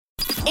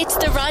It's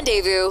The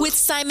Rendezvous with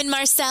Simon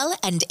Marcel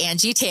and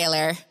Angie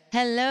Taylor.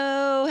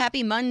 Hello,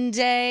 happy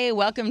Monday.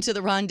 Welcome to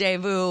The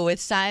Rendezvous with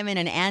Simon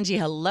and Angie.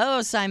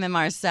 Hello, Simon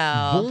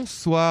Marcel.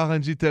 Bonsoir,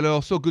 Angie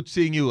Taylor. So good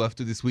seeing you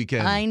after this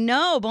weekend. I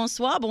know.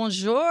 Bonsoir,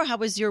 bonjour. How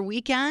was your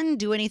weekend?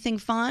 Do anything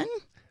fun?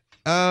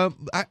 I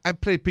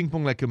played ping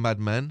pong like a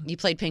madman. You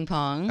played ping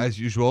pong? As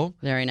usual.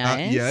 Very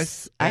nice.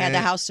 Yes. I had the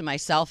house to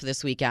myself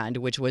this weekend,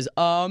 which was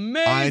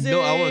amazing. I know.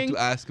 I want to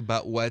ask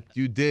about what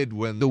you did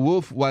when the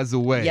wolf was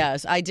away.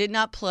 Yes, I did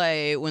not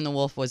play when the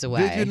wolf was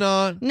away. Did you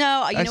not?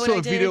 No, I saw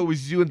a video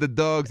with you and the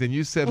dogs, and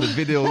you said the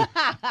video.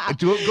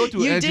 Go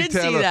to You Angie did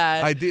Taylor. see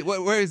that. I did.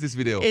 Where is this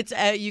video? It's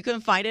you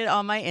can find it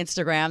on my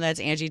Instagram.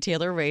 That's Angie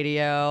Taylor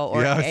Radio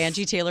or Yes.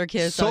 Angie Taylor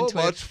Kiss So on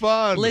Twitter. much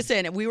fun.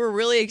 Listen, we were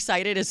really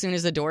excited as soon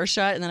as the door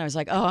shut, and then I was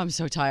like, "Oh, I'm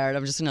so tired.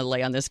 I'm just gonna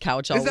lay on this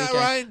couch all Is that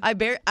weekend."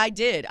 right? I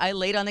did. I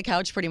laid on the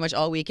couch pretty much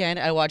all weekend.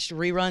 I watched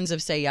reruns of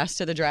Say Yes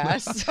to the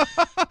Dress.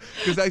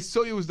 Because I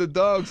saw you with the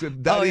dogs,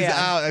 and Daddy's yeah.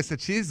 out. I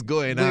said, she's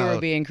going We out. were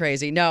being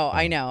crazy. No,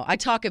 I know. I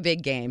talk a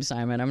big game,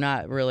 Simon. I'm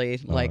not really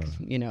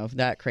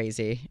that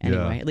crazy.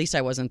 Anyway, at least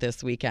I wasn't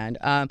this weekend.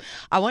 I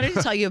wanted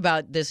to tell you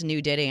about this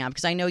new dating app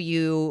because I know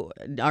you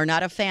are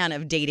not a fan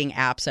of dating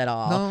apps at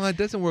all. No, it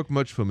doesn't work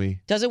much for me.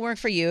 Doesn't work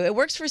for you. It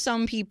works for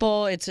some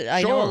people.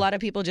 I know a lot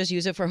of people just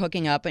use it for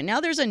hooking up. But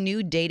now there's a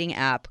new dating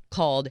app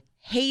called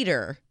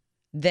Hater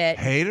that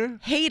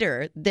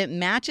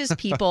matches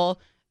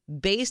people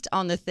based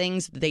on the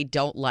things they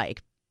don't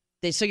like.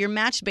 So you're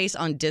matched based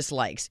on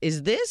dislikes.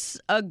 Is this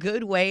a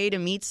good way to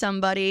meet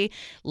somebody?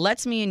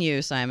 Let's me and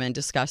you, Simon,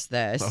 discuss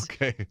this.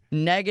 Okay.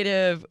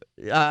 Negative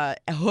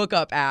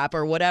hookup app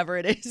or whatever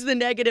it is, the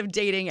negative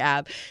dating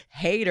app.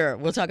 Hater.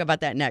 We'll talk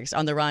about that next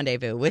on The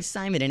Rendezvous with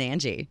Simon and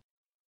Angie.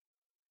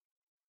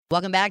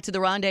 Welcome back to The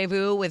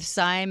Rendezvous with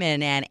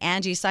Simon and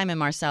Angie. Simon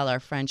Marcel, our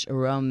French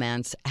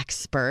romance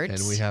expert.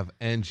 And we have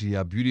Angie,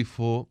 a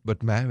beautiful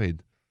but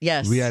married.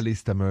 Yes.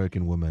 Realist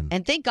American woman.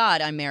 And thank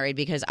God I'm married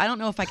because I don't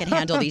know if I can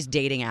handle these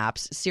dating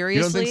apps. Seriously.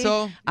 You don't think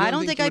so? I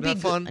don't think I'd be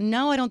fun?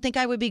 No, I don't think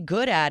I would be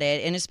good at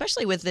it. And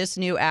especially with this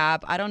new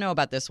app, I don't know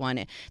about this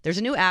one. There's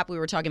a new app we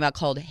were talking about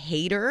called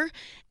Hater,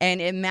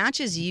 and it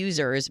matches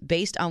users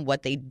based on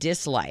what they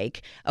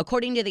dislike.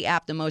 According to the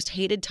app, the most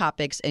hated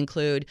topics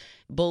include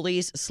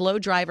bullies, slow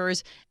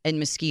drivers, and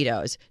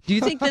mosquitoes. Do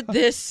you think that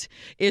this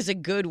is a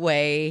good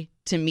way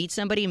to meet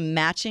somebody,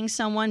 matching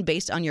someone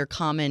based on your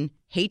common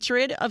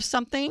hatred of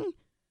something?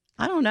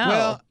 I don't know.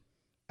 Well,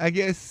 I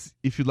guess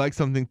if you like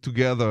something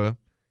together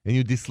and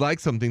you dislike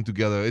something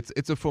together,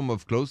 it's a form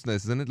of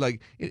closeness, isn't it?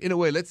 Like, in a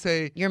way, let's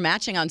say... You're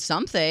matching on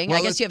something. Well,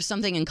 I guess you have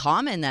something in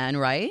common then,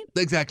 right?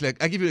 Exactly.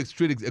 Like, I give you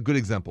a good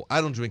example. I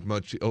don't drink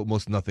much,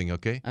 almost nothing,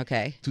 okay?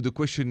 Okay. To the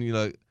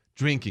question,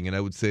 drinking, and I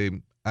would say,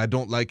 I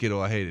don't like it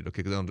or I hate it,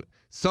 okay? Because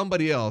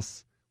somebody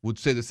else would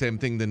say the same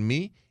thing than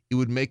me. It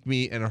would make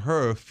me and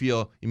her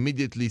feel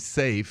immediately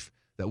safe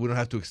that we don't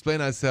have to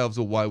explain ourselves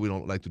or why we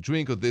don't like to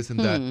drink or this and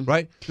that,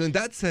 right? So in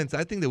that sense,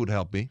 I think that would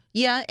help me.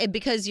 Yeah,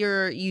 because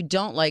you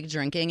don't like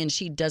drinking and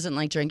she doesn't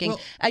like drinking. Well,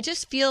 I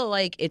just feel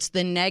like it's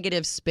the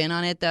negative spin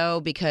on it,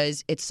 though,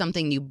 because it's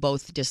something you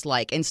both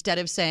dislike. Instead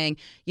of saying,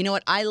 you know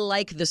what, I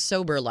like the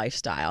sober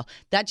lifestyle.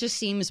 That just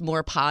seems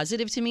more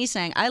positive to me,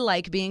 saying I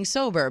like being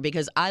sober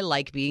because I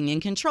like being in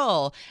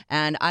control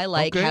and I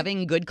like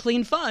having good,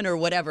 clean fun or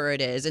whatever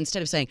it is.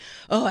 Instead of saying,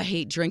 oh, I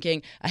hate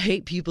drinking. I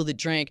hate people that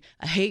drink.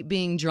 I hate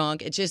being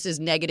drunk. It just is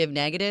negative,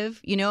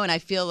 and I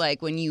feel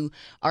like when you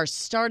are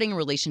starting a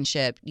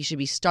relationship, you should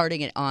be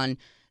starting it on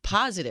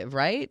positive,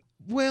 right?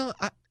 Well,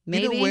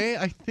 Maybe? in a way,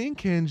 I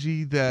think,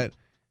 Angie, that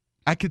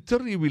I could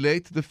totally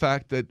relate to the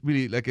fact that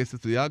really, like I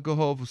said, to the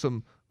alcohol, for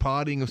some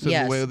partying or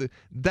some way,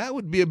 that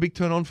would be a big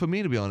turn on for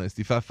me, to be honest,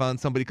 if I found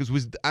somebody,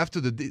 because after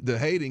the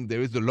hating,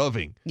 there is the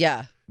loving.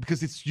 Yeah.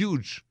 Because it's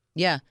huge.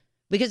 Yeah.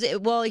 Because,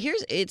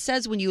 it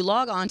says when you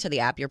log on to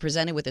the app, you're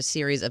presented with a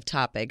series of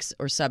topics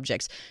or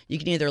subjects. You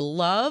can either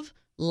love,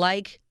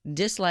 like,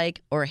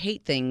 dislike, or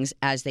hate things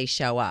as they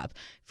show up.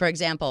 For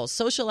example,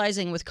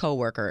 socializing with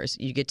coworkers,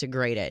 you get to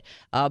grade it.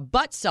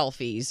 Butt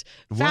selfies,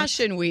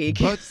 Fashion Week.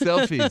 Butt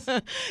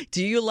selfies.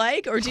 Do you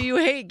like or do you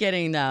hate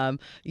getting them?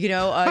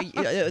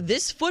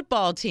 This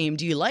football team,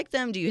 do you like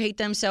them? Do you hate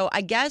them? So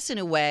I guess in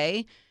a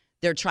way,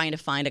 they're trying to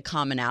find a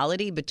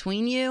commonality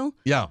between you.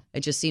 Yeah.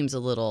 It just seems a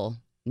little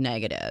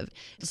negative.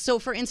 So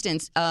for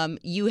instance,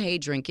 you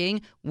hate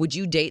drinking. Would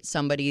you date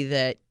somebody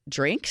that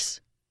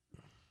drinks?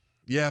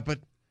 Yeah, but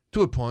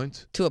to a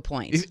point. To a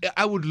point.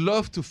 I would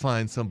love to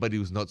find somebody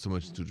who's not so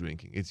much into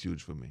drinking. It's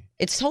huge for me.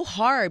 It's so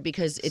hard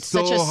because it's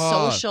So such a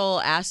hard. social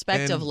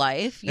aspect of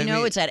life.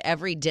 It's at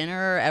every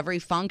dinner, every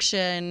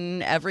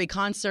function, every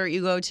concert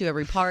you go to,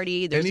 every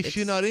party. And if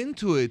you're not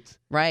into it,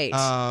 right.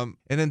 And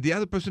then the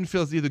other person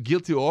feels either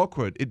guilty or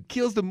awkward, it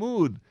kills the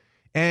mood.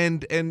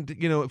 And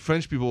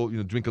French people,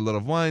 drink a lot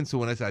of wine. So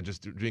when I say I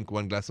just drink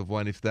one glass of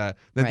wine, if that,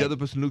 then the other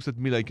person looks at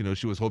me like,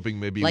 she was hoping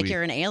maybe like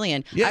you're an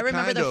alien. Yeah, I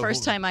remember kind the of.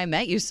 first time I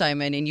met you,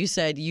 Simon, and you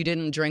said you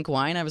didn't drink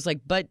wine. I was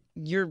like, but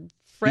you're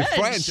French.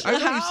 You're French. I know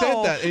you said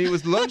How? that, and it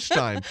was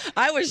lunchtime.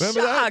 I was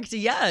Remember that? shocked.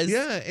 Yes.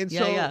 Yeah, and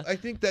so I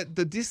think that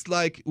the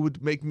dislike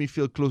would make me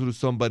feel closer to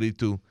somebody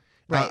too.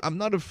 Right. I'm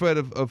not afraid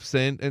of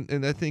saying,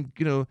 and I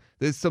think,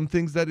 there's some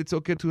things that it's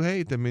okay to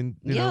hate. I mean,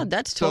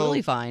 that's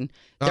totally fine.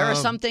 There are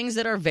some things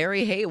that are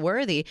very hate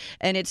worthy,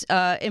 and it's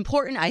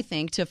important, I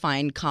think, to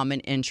find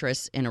common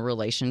interests in a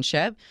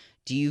relationship.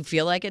 Do you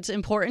feel like it's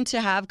important to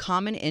have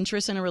common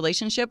interests in a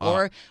relationship,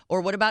 or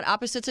what about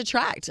opposites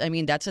attract? I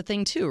mean, that's a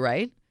thing too,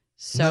 right?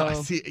 So no, I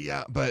see,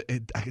 but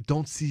I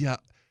don't see how.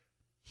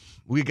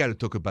 We got to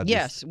talk about this.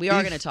 Yes, we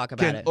are going to talk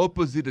about it.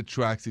 Opposite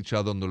attracts each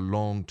other on the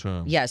long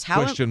term? Yes.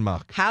 Question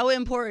mark. How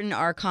important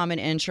are common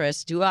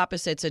interests? Do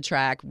opposites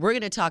attract? We're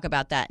going to talk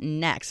about that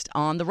next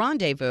on The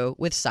Rendezvous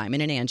with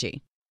Simon and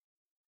Angie.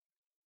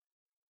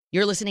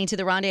 You're listening to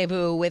The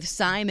Rendezvous with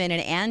Simon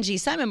and Angie.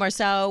 Simon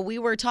Marceau, we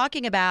were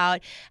talking about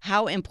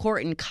how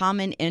important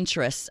common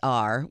interests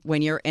are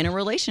when you're in a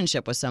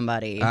relationship with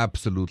somebody.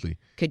 Absolutely.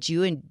 Could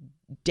you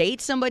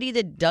date somebody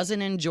that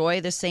doesn't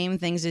enjoy the same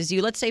things as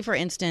you? Let's say, for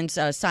instance,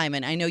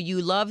 Simon, I know you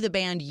love the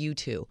band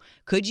U2.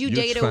 Could you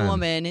date a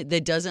woman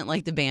that doesn't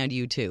like the band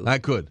U2? I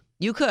could.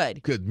 You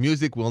could. Good.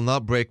 Music will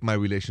not break my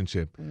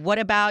relationship. What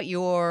about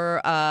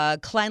your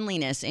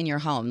cleanliness in your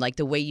home, like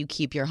the way you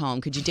keep your home?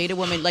 Could you date a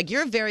woman, like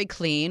you're very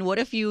clean. What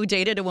if you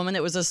dated a woman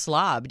that was a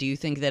slob? Do you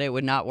think that it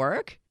would not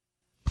work?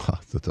 Oh,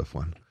 it's a tough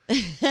one.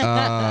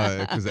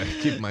 Because I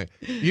keep my...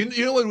 You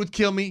know what would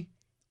kill me?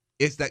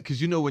 It's that,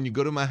 because when you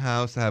go to my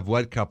house, I have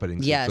white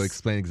carpeting. Yes. So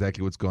explain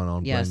exactly what's going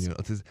on. Yes.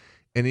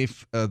 And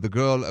if the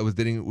girl I was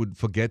dating would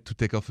forget to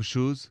take off her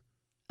shoes.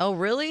 Oh,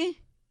 really?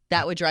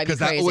 That would drive you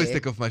crazy. Because I always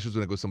take off my shoes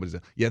when I go to somebody's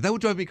house. Yeah, that would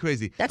drive me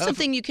crazy. That's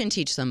something you can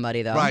teach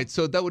somebody, though. Right,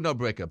 so that would not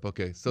break up.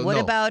 Okay, so what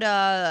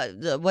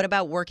no.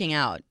 about working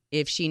out?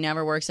 If she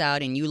never works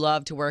out and you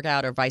love to work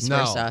out, or vice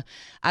versa,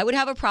 I would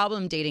have a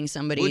problem dating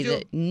somebody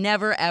that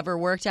never ever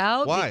worked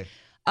out. Why?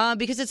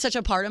 Because it's such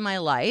a part of my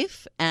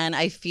life, and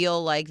I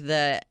feel like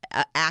the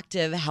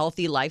active,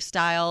 healthy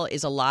lifestyle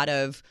is a lot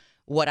of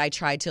what I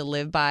try to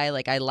live by.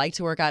 Like, I like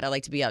to work out. I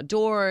like to be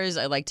outdoors.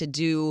 I like to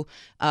do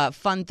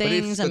fun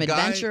things. I'm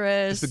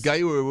adventurous. If the guy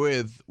you were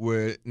with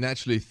were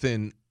naturally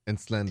thin and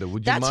slender,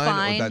 would you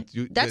mind?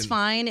 Fine. That's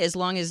fine, as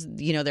long as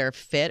they're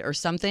fit or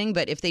something.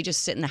 But if they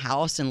just sit in the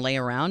house and lay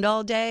around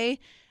all day,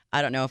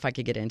 I don't know if I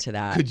could get into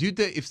that. Could you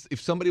date if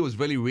somebody was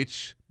really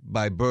rich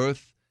by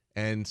birth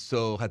and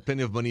so had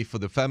plenty of money for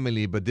the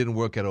family but didn't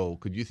work at all?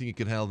 Could you think you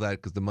can handle that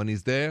because the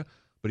money's there?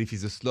 But if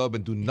he's a slob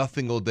and do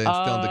nothing all day and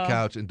stay on the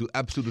couch and do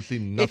absolutely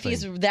nothing. If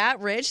he's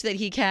that rich that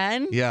he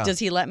can, yeah. Does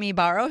he let me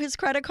borrow his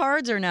credit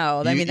cards or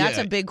no? I mean, that's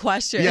a big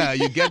question. Yeah,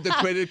 you get the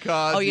credit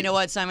card. Oh, you know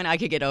what, Simon? I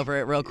could get over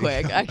it real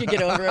quick.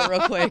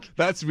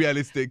 That's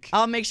realistic.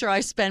 I'll make sure I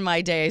spend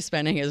my day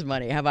spending his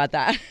money. How about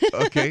that?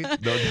 Okay.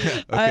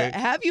 Okay.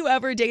 Have you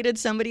ever dated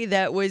somebody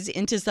that was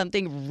into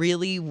something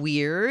really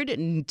weird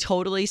and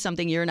totally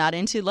something you're not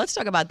into? Let's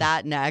talk about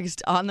that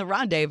next on The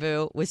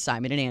Rendezvous with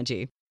Simon and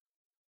Angie.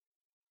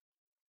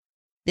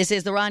 This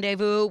is The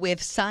Rendezvous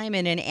with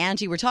Simon and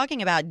Angie. We're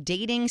talking about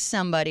dating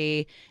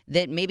somebody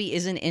that maybe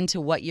isn't into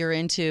what you're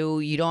into.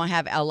 You don't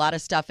have a lot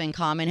of stuff in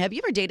common. Have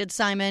you ever dated,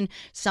 Simon,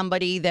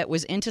 somebody that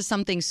was into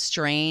something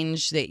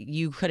strange that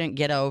you couldn't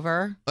get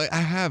over? I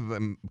have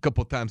a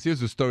couple of times.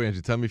 Here's the story,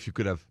 Angie. Tell me if you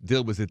could have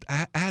dealt with it.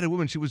 I had a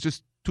woman. She was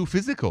just too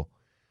physical.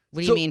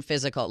 What do you mean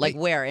physical? Like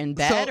where? In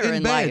bed or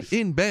in life?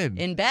 In bed.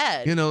 In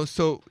bed.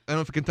 So I don't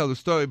know if I can tell the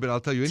story, but I'll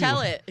tell you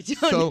anyway.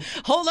 Tell it.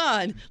 Hold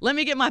on. Let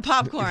me get my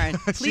popcorn.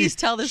 Please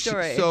tell the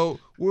story. So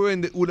we're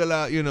in the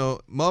oolala,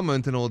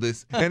 moment and all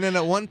this. And then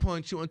at one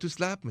point, she wanted to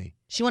slap me.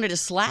 She wanted to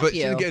slap but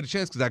you. But she didn't get a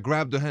chance because I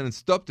grabbed her hand and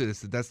stopped it. I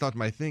said, that's not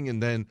my thing.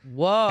 And then,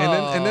 whoa.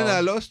 And then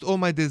I lost all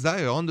my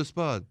desire on the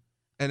spot.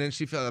 And then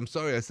she felt, I'm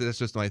sorry. I said, that's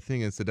just my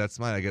thing. And said, that's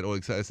mine. I get all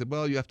excited. I said,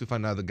 well, you have to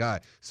find another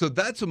guy. So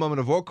that's a moment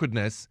of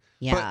awkwardness.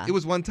 Yeah. But it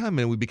was one time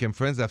and we became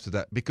friends after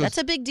that. Because that's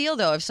a big deal,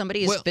 though, if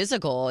somebody is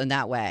physical in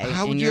that way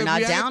and you're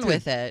not down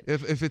with it.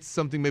 If it's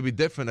something maybe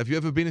different. Have you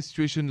ever been in a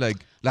situation like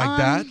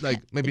that?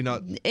 Like maybe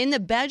not. In the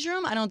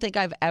bedroom, I don't think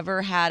I've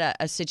ever had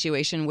a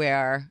situation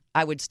where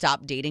I would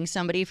stop dating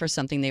somebody for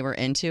something they were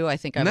into. I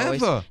think I've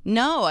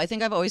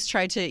always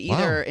tried to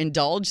either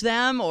indulge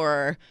them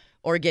or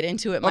get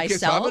into it myself. Okay,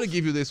 so I'm going to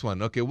give you this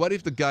one. Okay, what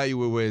if the guy you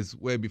were with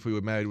way before you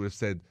were married would have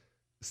said,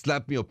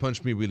 slap me or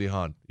punch me really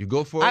hard? You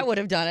go for it? I would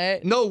have done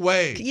it. No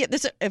way. Yeah,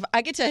 if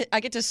I get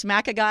to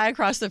smack a guy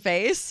across the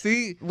face.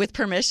 See? With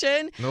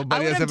permission.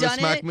 Nobody has ever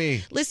smacked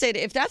me. Listen,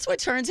 if that's what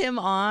turns him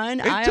on,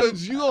 it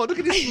turns you on. Look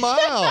at his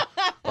smile.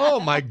 Oh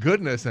my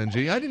goodness,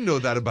 Angie. I didn't know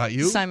that about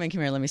you. Simon,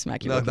 come here, let me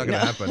smack you. No, it's not going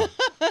to happen.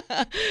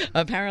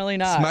 Apparently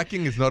not.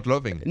 Smacking is not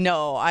loving.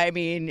 No, I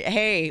mean,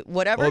 hey,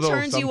 whatever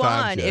turns you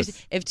on.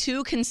 Yes. If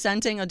two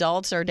consenting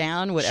adults are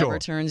down, whatever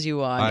turns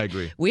you on. I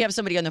agree. We have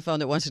somebody on the phone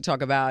that wants to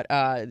talk about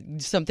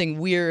something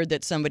weird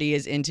that somebody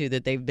is into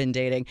that they've been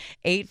dating.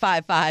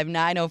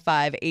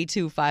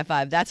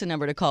 855-905-8255. That's a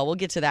number to call. We'll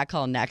get to that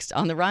call next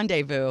on The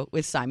Rendezvous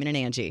with Simon and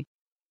Angie.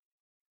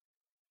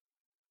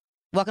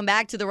 Welcome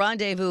back to the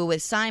Rendezvous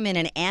with Simon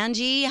and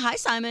Angie. Hi,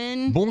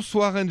 Simon.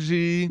 Bonsoir,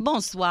 Angie.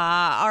 Bonsoir.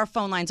 Our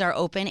phone lines are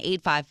open,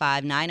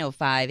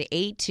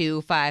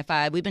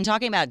 855-905-8255. We've been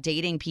talking about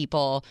dating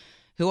people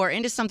who are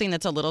into something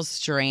that's a little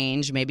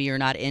strange. Maybe you're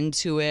not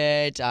into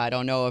it. I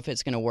don't know if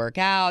it's going to work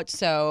out.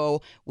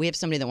 So we have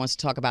somebody that wants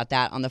to talk about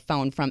that on the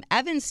phone from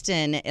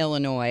Evanston,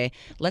 Illinois.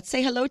 Let's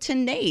say hello to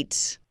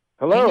Nate.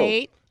 Hello. Hey,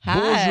 Nate.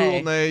 Hi.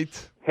 Bonjour,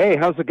 Nate. Hey,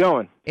 how's it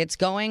going? It's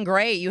going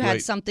great. You had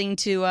Great. something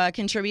to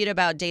contribute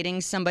about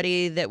dating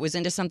somebody that was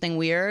into something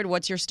weird.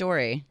 What's your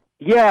story?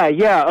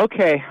 Yeah,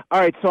 okay. All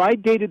right, so I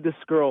dated this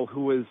girl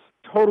who was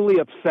totally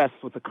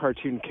obsessed with the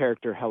cartoon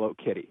character Hello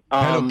Kitty.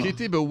 Hello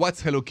Kitty, but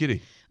what's Hello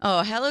Kitty?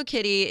 Oh, Hello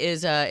Kitty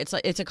is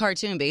it's a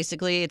cartoon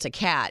basically. It's a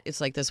cat. It's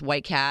like this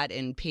white cat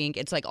in pink.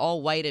 It's like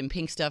all white and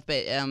pink stuff,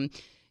 but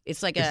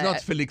it's like It's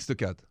not Felix the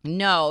cat.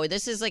 No,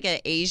 this is like an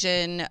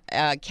Asian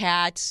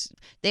cat.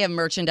 They have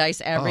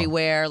merchandise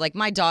everywhere. Like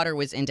my daughter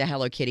was into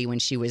Hello Kitty when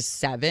she was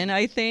 7,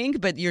 I think.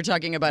 But you're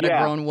talking about a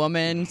grown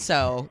woman,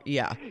 so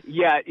yeah.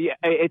 Yeah,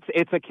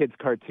 it's a kid's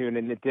cartoon,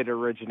 and it did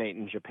originate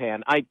in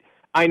Japan.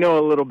 I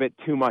know a little bit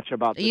too much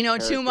about this. You know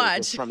too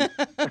much.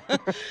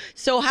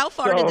 So how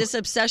far did this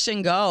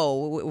obsession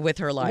go with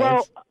her life?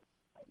 Well,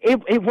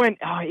 it went.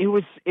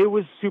 It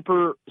was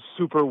super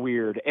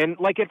weird, and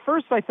like at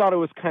first I thought it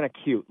was kind of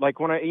cute. Like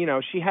when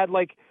she had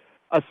like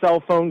a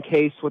cell phone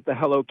case with the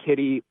Hello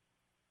Kitty,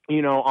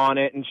 on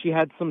it, and she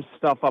had some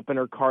stuff up in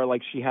her car,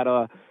 like she had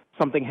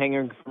something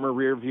hanging from her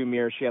rear view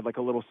mirror. She had like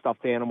a little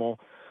stuffed animal.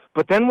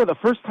 But then the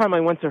first time I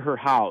went to her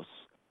house,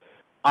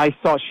 I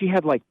saw she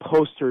had like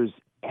posters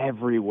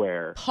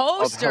everywhere.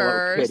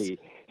 Posters? Of Hello Kitty.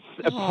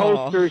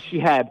 Posters. She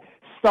had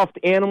stuffed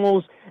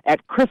animals.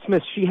 At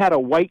Christmas, she had a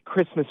white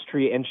Christmas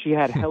tree, and she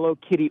had Hello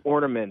Kitty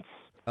ornaments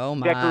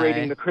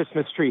decorating the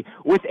Christmas tree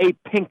with a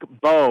pink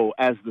bow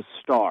as the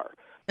star.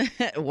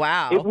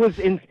 Wow. It was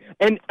and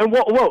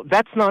whoa,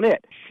 that's not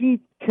it. She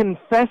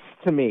confessed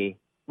to me,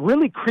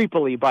 really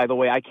creepily, by the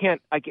way. I can't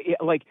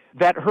like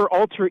that her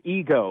alter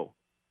ego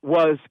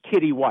was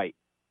Kitty White.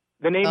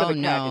 The name of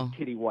the cat is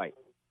Kitty White.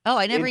 Oh,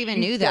 I never even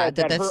knew that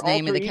that's the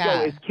name of the cat. Her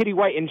alter ego is Kitty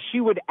White, and she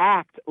would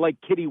act like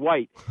Kitty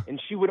White,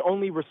 and she would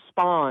only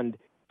respond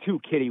to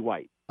Kitty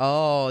White.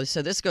 Oh,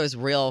 so this goes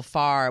real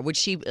far. Would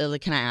she?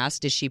 Can I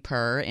ask? Does she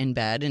purr in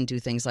bed and do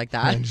things like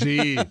that?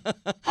 Angie.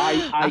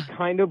 I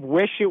kind of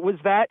wish it was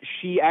that.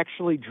 She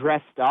actually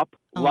dressed up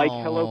like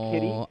Hello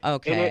Kitty.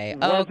 Okay.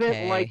 And it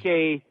wasn't like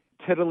a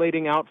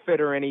titillating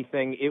outfit or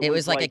anything. It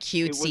was like a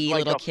cutesy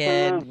like little a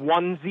kid full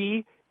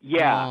onesie.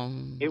 Yeah,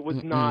 it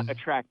was not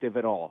attractive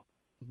at all.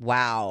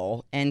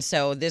 Wow. And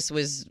so this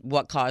was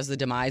what caused the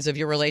demise of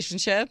your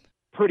relationship?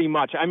 Pretty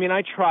much. I mean,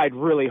 I tried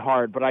really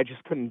hard, but I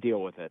just couldn't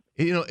deal with it.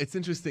 It's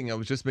interesting. It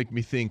was just make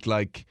me think,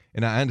 like,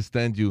 and I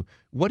understand you.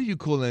 What do you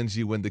call,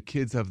 Angie, when the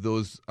kids have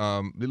those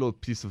little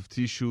piece of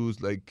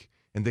tissues, like,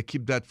 and they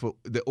keep that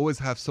they always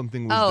have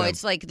something with them. Oh,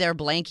 it's like their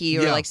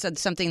blankie or like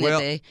something that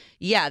they,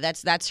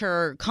 that's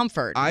her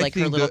comfort, like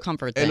her little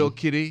comfort thing. Hello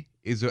Kitty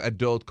is her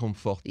adult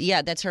comfort.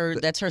 Yeah, that's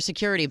her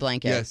security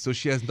blanket. Yeah, so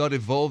she has not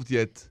evolved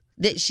yet.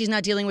 She's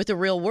not dealing with the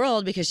real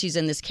world because she's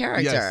in this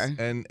character. Yes,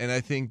 and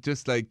I think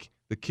just like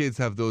the kids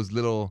have those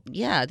little...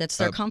 Yeah, that's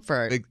their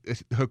comfort.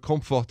 Her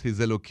comfort is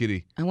Hello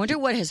Kitty. I wonder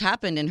what has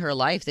happened in her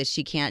life that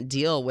she can't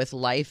deal with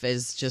life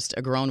as just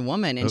a grown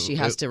woman and she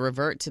has to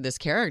revert to this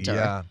character.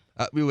 Yeah.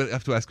 We would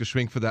have to ask a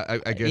shrink for that,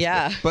 I guess.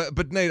 Yeah.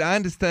 But Nate, I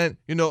understand.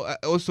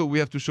 Also we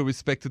have to show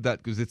respect to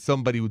that because it's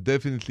somebody who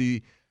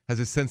definitely has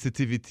a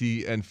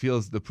sensitivity and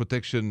feels the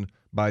protection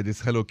by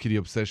this Hello Kitty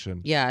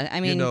obsession. Yeah,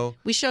 I mean,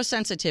 we show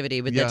sensitivity,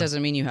 but that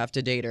doesn't mean you have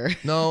to date her.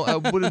 No, I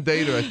wouldn't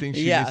date her. I think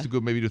she needs to go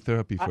maybe to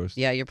therapy first.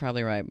 Yeah, you're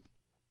probably right.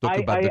 Talk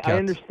about the cat. I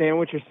understand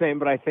what you're saying,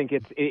 but I think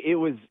it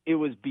was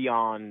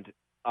beyond.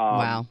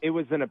 Wow. It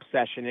was an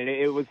obsession, and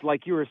it was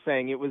like you were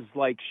saying. It was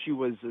like she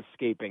was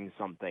escaping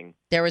something.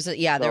 There was a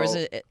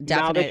definite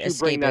now that you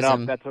bring that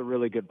up, that's a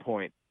really good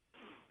point.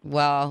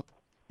 Well,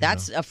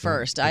 that's a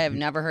first. I have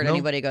never heard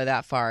anybody go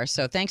that far.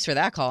 So thanks for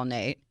that call,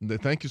 Nate.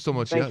 Thank you so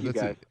much. Thank you,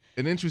 guys.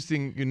 An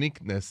interesting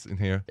uniqueness in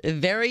here.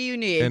 Very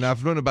unique. And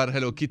I've learned about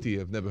Hello Kitty.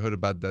 I've never heard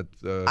about that.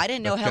 I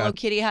didn't know Hello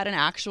Kitty had an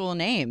actual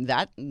name.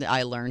 That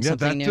I learned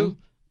something new. Too.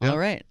 Yeah. All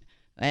right.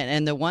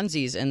 And the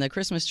onesies and the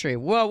Christmas tree.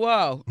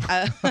 Whoa.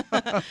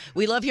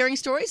 We love hearing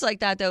stories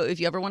like that, though. If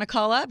you ever want to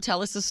call up,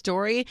 tell us a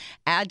story,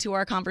 add to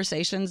our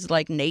conversations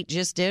like Nate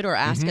just did, or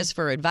ask us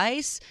for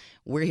advice.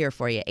 We're here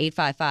for you.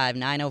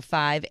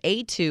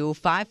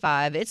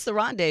 855-905-8255. It's The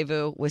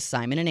Rendezvous with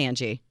Simon and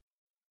Angie.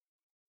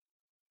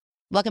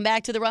 Welcome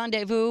back to The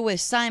Rendezvous with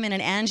Simon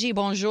and Angie.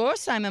 Bonjour,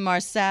 Simon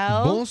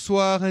Marcel.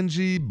 Bonsoir,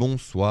 Angie.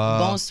 Bonsoir.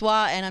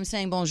 Bonsoir, and I'm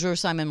saying bonjour,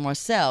 Simon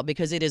Marcel,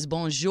 because it is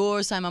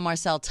bonjour, Simon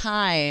Marcel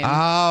time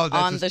that's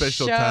on a the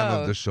special show.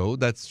 time of the show.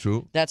 That's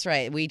true. That's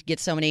right. We get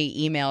so many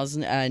emails,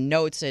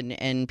 notes,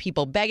 and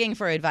people begging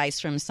for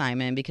advice from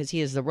Simon because he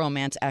is the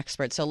romance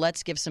expert. So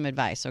let's give some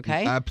advice,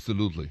 okay?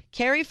 Absolutely.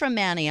 Carrie from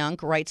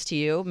Manayunk writes to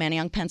you,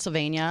 Manayunk,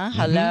 Pennsylvania.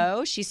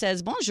 Hello. She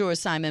says, bonjour,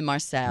 Simon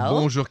Marcel.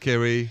 Bonjour,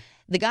 Carrie.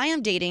 The guy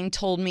I'm dating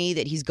told me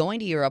that he's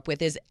going to Europe with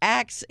his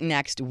ex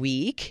next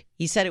week.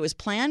 He said it was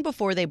planned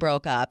before they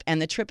broke up,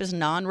 and the trip is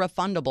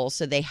non-refundable,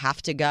 so they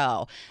have to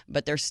go.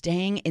 But they're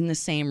staying in the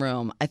same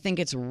room. I think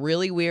it's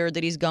really weird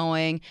that he's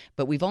going,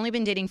 but we've only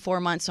been dating 4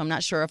 months, so I'm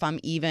not sure if I'm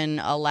even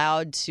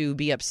allowed to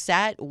be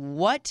upset.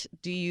 What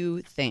do you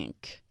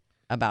think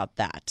about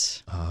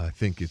that? I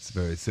think it's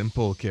very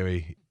simple,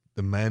 Carrie.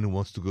 The man who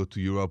wants to go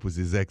to Europe with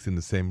his ex in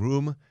the same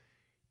room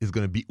is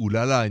going to be ooh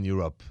la la in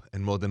Europe,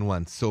 and more than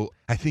once. So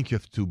I think you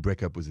have to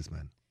break up with this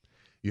man.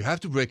 You have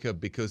to break up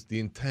because the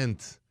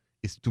intent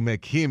is to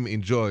make him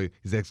enjoy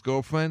his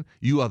ex-girlfriend.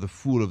 You are the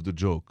fool of the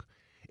joke.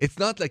 It's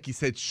not like he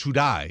said, should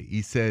I?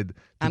 He said, to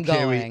I'm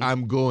Carrie, going.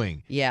 I'm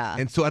going. Yeah.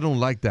 And so I don't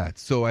like that.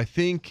 So I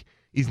think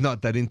he's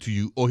not that into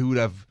you, or he would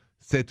have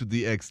said to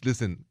the ex,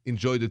 listen,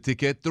 enjoy the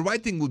ticket. The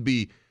right thing would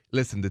be,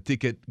 listen, the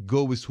ticket,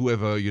 go with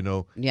whoever,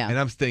 Yeah. and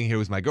I'm staying here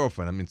with my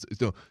girlfriend. I mean,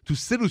 so to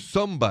seduce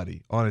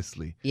somebody,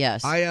 honestly.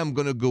 Yes. I am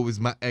going to go with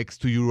my ex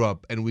to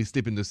Europe and we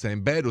sleep in the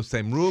same bed or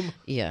same room.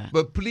 Yeah.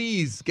 But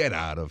please get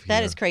out of here.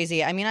 That is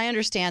crazy. I mean, I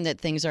understand that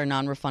things are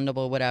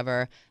non-refundable,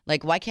 whatever.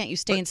 Like, why can't you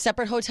stay in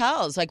separate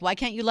hotels? Like, why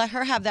can't you let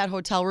her have that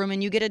hotel room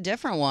and you get a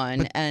different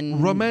one?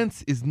 And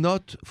romance is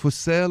not for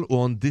sale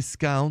or on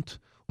discount.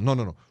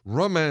 No.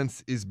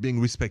 Romance is being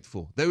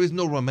respectful. There is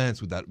no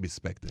romance without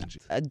respect, Angie.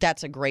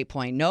 That's a great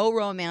point. No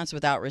romance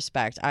without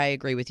respect. I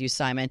agree with you,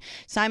 Simon.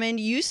 Simon,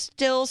 you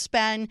still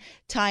spend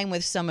time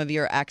with some of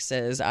your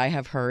exes, I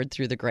have heard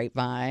through the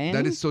grapevine.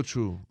 That is so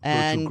true.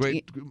 And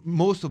great.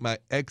 Most of my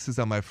exes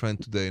are my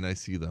friend today, and I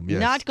see them. Yes.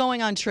 Not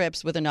going on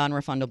trips with a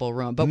non-refundable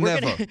room, but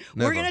we're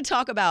Never. gonna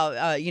talk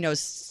about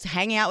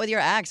hanging out with your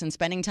ex and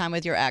spending time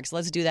with your ex.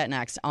 Let's do that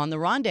next on The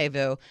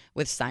Rendezvous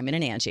with Simon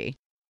and Angie.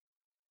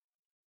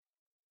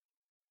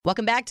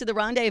 Welcome back to The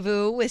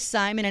Rendezvous with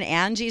Simon and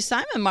Angie.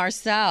 Simon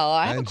Marcel,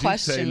 I have Angie a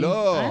question.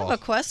 Taylor. I have a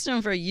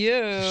question for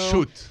you.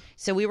 Shoot.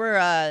 So we were,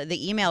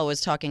 the email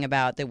was talking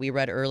about that we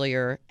read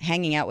earlier,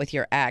 hanging out with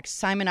your ex.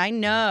 Simon, I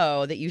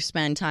know that you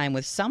spend time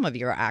with some of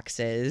your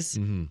exes.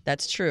 Mm-hmm.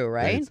 That's true,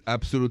 right? It's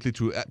absolutely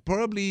true.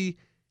 Probably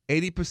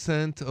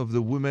 80% of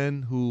the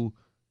women who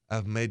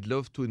I've made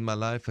love to in my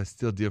life are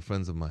still dear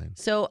friends of mine.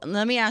 So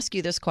let me ask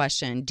you this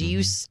question. Do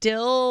you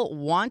still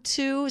want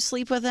to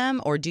sleep with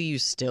them, or do you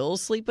still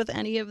sleep with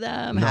any of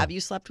them? No. Have you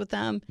slept with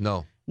them?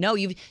 No. No,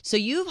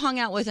 you've hung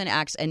out with an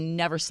ex and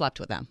never slept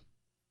with them.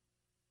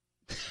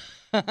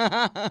 Out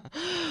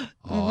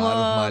of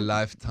my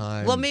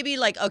lifetime. Well, maybe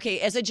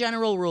as a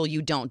general rule,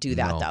 you don't do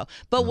that, No. though.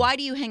 But why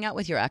do you hang out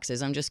with your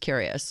exes? I'm just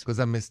curious. Because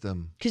I miss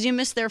them. Because you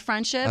miss their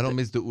friendship? I don't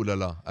miss the ooh la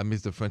la. I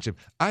miss the friendship.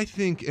 I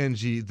think,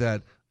 Angie,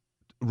 that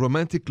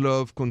romantic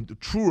love,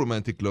 true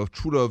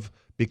love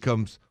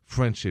becomes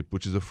friendship,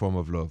 which is a form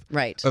of love.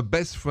 Right. A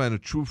best friend, a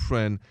true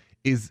friend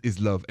is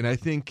love. And I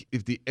think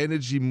if the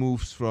energy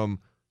moves from,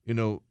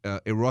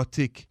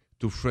 erotic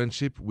to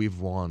friendship, we've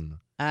won.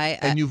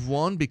 And you've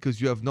won because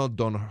you have not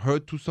done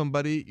hurt to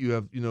somebody. You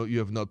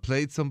have not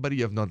played somebody.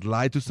 You have not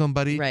lied to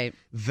somebody. Right.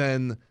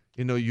 Then,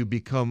 you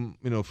become,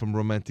 from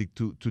romantic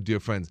to dear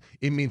friends.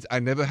 It means I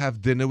never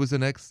have dinner with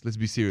an ex. Let's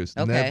be serious.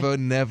 Okay.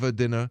 Never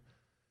dinner.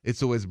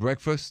 It's always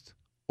breakfast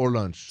or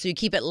lunch. So you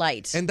keep it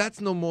light. And that's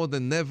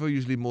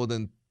usually more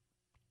than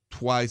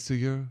twice a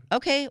year.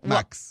 Okay.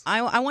 Max.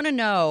 Well, I want to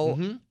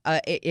know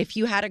if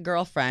you had a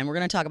girlfriend, we're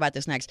going to talk about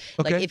this next.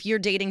 Okay. Like if you're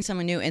dating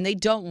someone new and they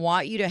don't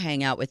want you to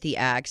hang out with the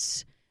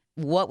ex,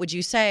 what would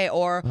you say?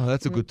 Or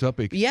That's a good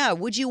topic. yeah,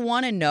 would you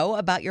want to know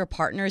about your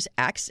partner's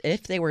ex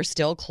if they were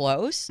still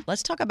close?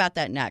 Let's talk about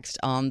that next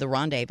on The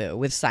Rendezvous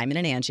with Simon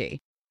and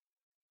Angie.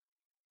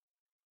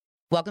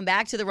 Welcome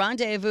back to The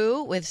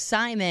Rendezvous with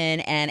Simon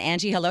and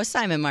Angie. Hello,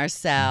 Simon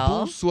Marcel.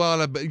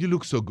 Bonsoir. You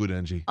look so good,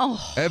 Angie.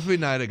 Oh, Every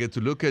night I get to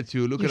look at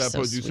you, look You're at our so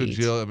producer, sweet.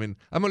 Jill. I mean,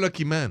 I'm a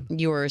lucky man.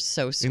 you were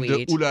so sweet.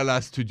 In the Ooh La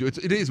La studio.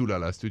 It is Ooh La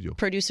La studio.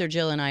 Producer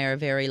Jill and I are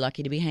very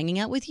lucky to be hanging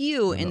out with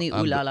you in the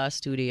I'm Ooh La the- La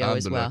studio I'm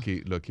as the well.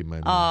 lucky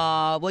man.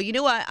 Well, you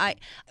know what?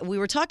 We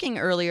were talking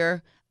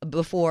earlier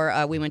before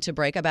we went to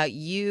break about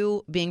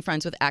you being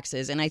friends with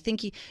exes, and I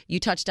think you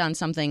touched on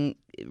something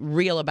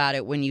real about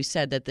it when you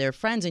said that they're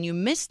friends and you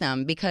miss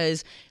them,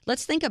 because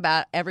let's think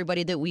about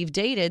everybody that we've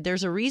dated.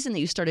 There's a reason that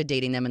you started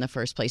dating them in the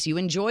first place. You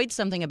enjoyed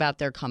something about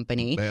their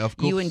company. Of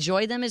course. You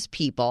enjoy them as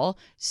people.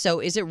 So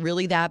is it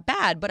really that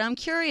bad? But I'm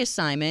curious,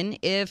 Simon,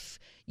 if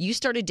you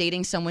started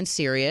dating someone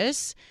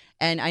serious,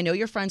 and I know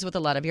you're friends with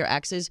a lot of your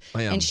exes,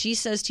 I am. and she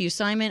says to you,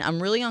 Simon,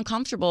 I'm really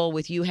uncomfortable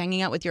with you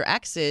hanging out with your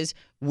exes.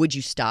 Would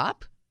you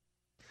stop?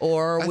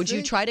 Or would you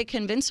think try to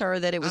convince her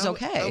that it was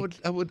okay?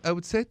 I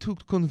would say to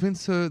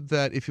convince her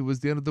that if it was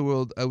the end of the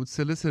world, I would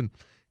say, listen,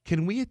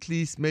 can we at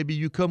least, maybe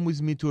you come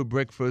with me to a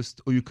breakfast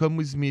or you come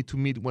with me to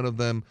meet one of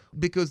them,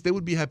 because they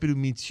would be happy to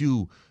meet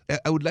you.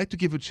 I would like to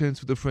give a chance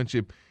for the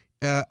friendship.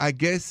 I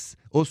guess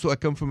also I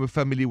come from a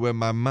family where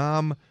my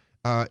mom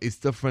is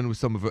still friend with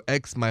some of her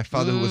ex. My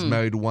father, who was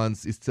married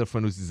once, is still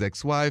friend with his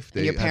ex-wife.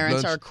 Your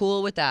parents are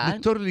cool with They're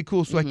that? totally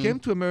cool. So I came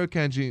to America,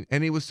 Angie,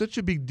 and it was such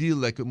a big deal,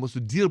 like almost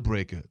a deal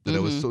breaker, that I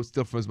was so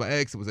still friends with my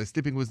ex. Was I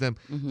sleeping with them?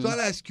 So I'll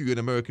ask you, an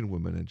American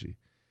woman, Angie,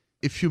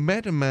 if you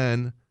met a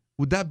man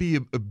would that be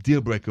a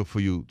deal breaker for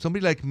you?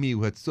 Somebody like me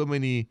who had so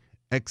many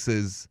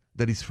exes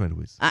that he's friend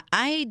with.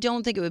 I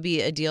don't think it would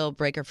be a deal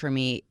breaker for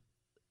me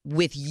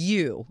with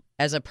you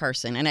as a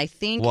person. And I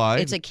think Why?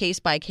 it's a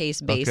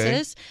case-by-case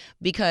basis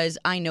because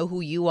I know who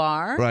you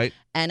are. Right.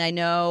 And I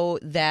know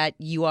that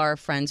you are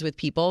friends with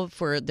people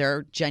for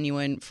their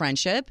genuine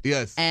friendship.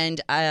 Yes. And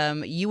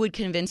you would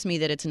convince me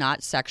that it's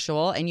not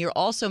sexual. And you're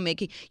also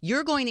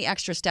you're going the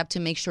extra step to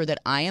make sure that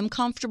I am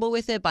comfortable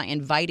with it by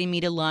inviting me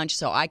to lunch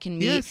so I can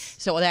meet,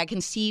 so that I can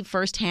see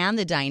firsthand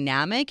the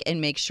dynamic and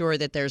make sure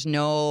that there's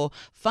no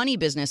funny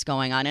business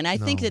going on. And I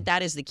think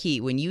that is the key.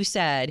 When you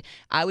said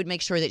I would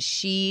make sure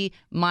that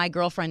my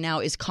girlfriend now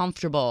is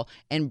comfortable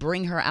and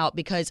bring her out,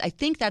 because I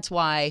think that's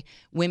why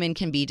women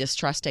can be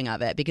distrusting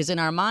of it, because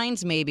in our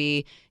minds,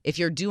 maybe if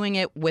you're doing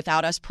it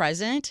without us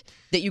present,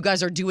 that you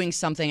guys are doing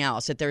something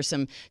else, that there's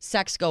some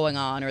sex going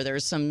on or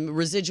there's some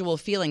residual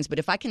feelings. But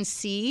if I can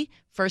see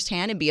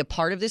firsthand and be a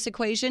part of this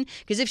equation,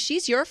 because if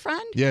she's your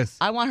friend, yes,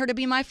 I want her to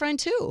be my friend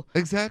too.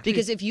 Exactly.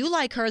 Because if you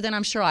like her, then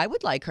I'm sure I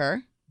would like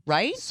her.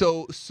 Right?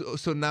 So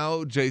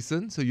now,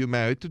 Jason, so you're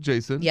married to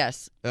Jason.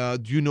 Yes. Do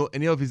you know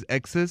any of his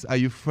exes? Are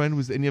you friends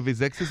with any of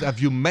his exes? Have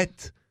you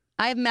met?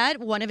 I've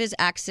met one of his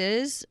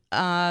exes.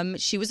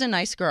 She was a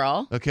nice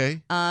girl. Okay.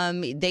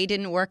 They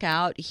didn't work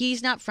out.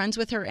 He's not friends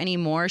with her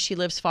anymore. She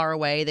lives far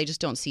away. They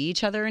just don't see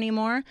each other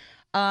anymore.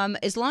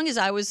 As long as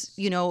I was,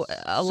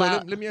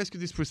 allowed. So let me ask you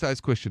this precise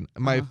question.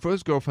 My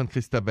first girlfriend,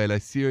 Christabel, I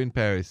see her in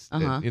Paris.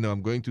 And,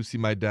 I'm going to see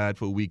my dad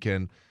for a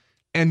weekend.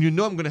 And I'm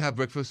going to have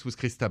breakfast with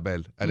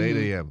Christabel at 8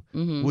 a.m.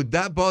 Mm-hmm. Would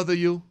that bother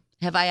you?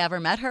 Have I ever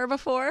met her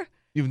before?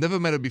 You've never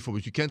met her before,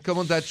 but you can't come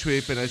on that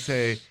trip and I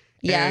say...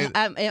 Yeah,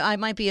 I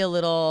might be a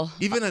little...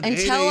 Even at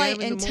until 8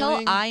 a.m.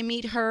 until I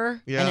meet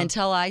her and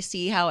until I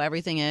see how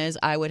everything is,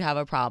 I would have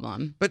a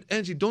problem. But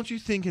Angie, don't you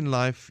think in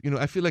life,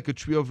 I feel like a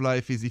tree of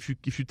life is if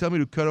you tell me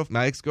to cut off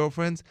my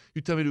ex-girlfriends,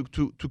 you tell me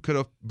to cut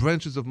off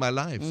branches of my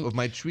life, of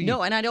my tree.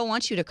 No, and I don't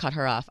want you to cut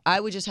her off.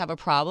 I would just have a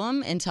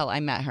problem until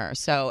I met her.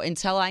 So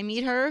until I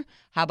meet her,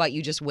 how about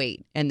you just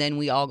wait and then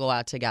we all go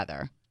out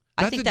together?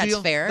 I think that's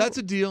fair. That's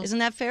a deal. Isn't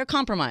that fair?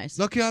 Compromise.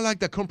 Okay, I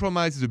like that.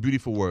 Compromise is a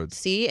beautiful word.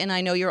 See, and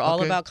I know you're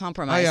all about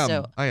compromise.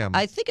 I am.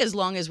 I think as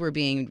long as we're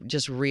being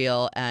just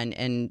real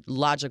and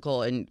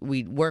logical and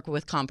we work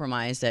with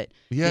compromise, that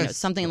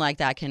something like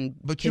that can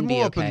But you're be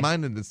more okay.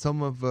 open-minded than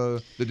some of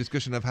the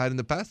discussion I've had in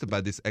the past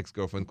about this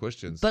ex-girlfriend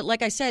questions. But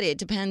like I said, it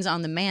depends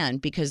on the man,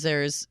 because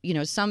there's,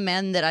 some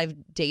men that I've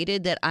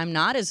dated that I'm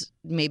not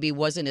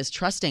wasn't as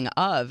trusting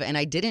of, and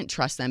I didn't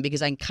trust them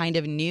because I kind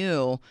of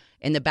knew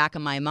in the back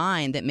of my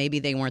mind that maybe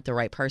they weren't the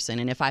right person.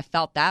 And if I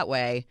felt that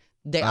way,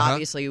 they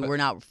obviously were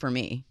not for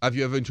me. Have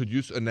you ever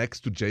introduced an ex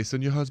to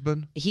Jason, your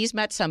husband? He's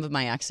met some of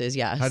my exes,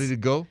 yes. How did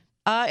it go?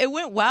 It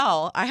went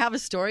well. I have a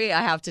story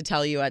I have to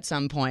tell you at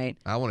some point.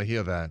 I want to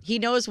hear that. He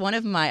knows one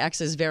of my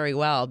exes very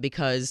well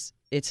because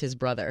it's his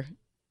brother.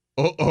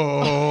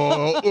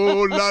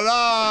 Oh la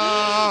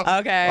la.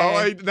 Okay. All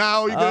right,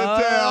 now you're going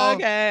to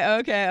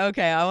tell.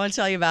 Okay. I want to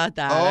tell you about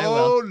that.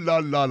 Oh, la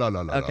la la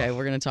la la. Okay,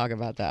 we're going to talk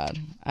about that.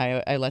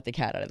 I let the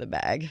cat out of the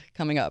bag.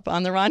 Coming up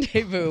on The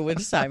Rendezvous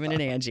with Simon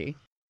and Angie.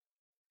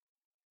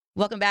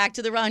 Welcome back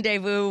to The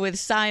Rendezvous with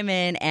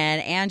Simon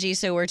and Angie.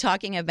 So we're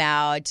talking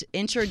about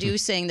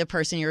introducing the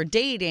person you're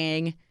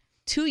dating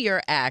to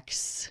your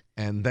ex.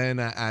 And then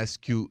I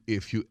ask you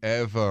if you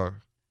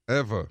ever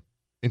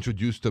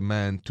introduced a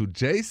man to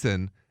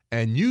Jason,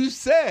 and you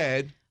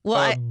said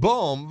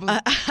bomb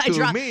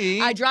to me.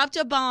 I dropped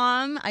a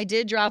bomb. I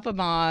did drop a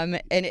bomb,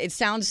 and it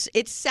sounds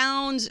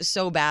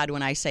so bad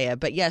when I say it.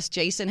 But yes,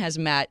 Jason has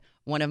met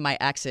one of my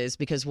exes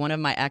because one of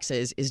my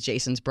exes is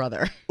Jason's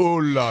brother. Oh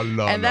la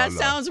la! And that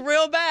sounds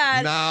real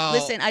bad. Now,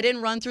 listen, I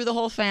didn't run through the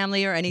whole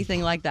family or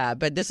anything like that,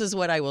 but this is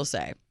what I will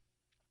say.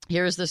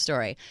 Here's the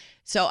story.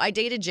 So I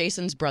dated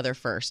Jason's brother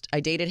first.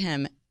 I dated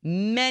him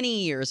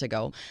many years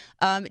ago.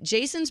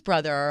 Jason's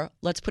brother,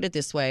 let's put it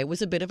this way,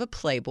 was a bit of a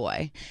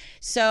playboy.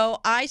 So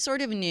I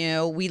sort of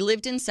knew. We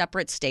lived in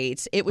separate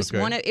states. It was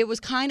it was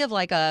kind of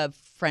like a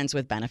friends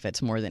with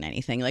benefits more than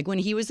anything. Like when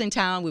he was in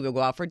town, we would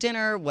go out for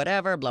dinner,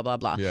 whatever, blah blah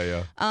blah.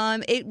 Yeah.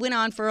 It went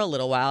on for a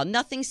little while.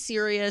 Nothing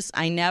serious.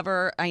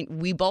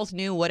 We both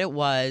knew what it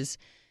was.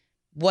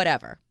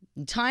 Whatever.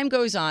 Time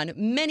goes on.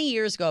 Many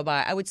years go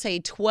by. I would say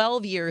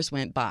 12 years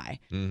went by.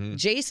 Mm-hmm.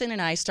 Jason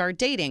and I start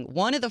dating.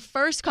 One of the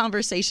first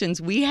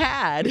conversations we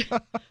had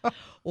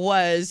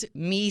was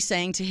me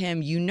saying to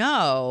him,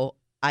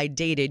 I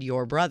dated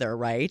your brother,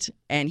 right?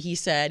 And he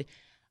said,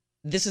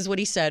 this is what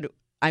he said.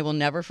 I will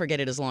never forget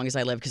it as long as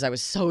I live because I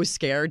was so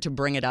scared to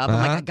bring it up. I'm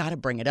like, I got to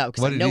bring it up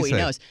because I know he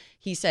knows.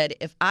 He said,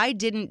 if I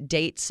didn't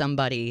date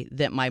somebody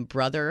that my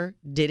brother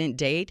didn't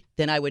date,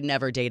 then I would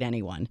never date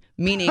anyone.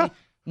 Meaning...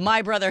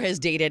 My brother has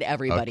dated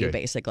everybody,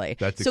 basically.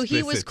 That's so explicit.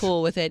 He was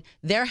cool with it.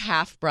 They're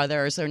half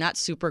brothers. They're not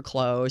super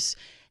close.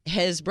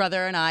 His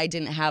brother and I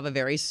didn't have a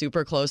very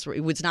super close.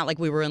 It's not like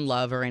we were in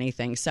love or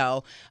anything.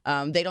 So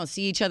they don't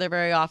see each other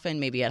very often,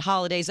 maybe at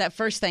holidays. That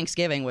first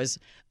Thanksgiving was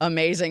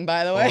amazing,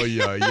 by the way. Oh,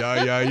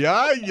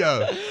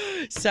 yeah.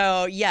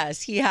 So,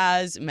 yes, he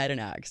has met an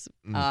ex.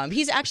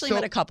 He's actually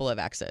met a couple of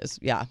exes.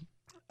 Yeah.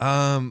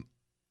 I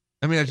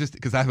mean,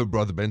 because I have a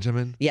brother,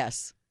 Benjamin.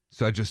 Yes.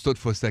 So I just thought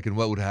for a second,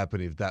 what would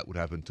happen if that would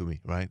happen to me,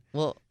 right?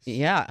 Well,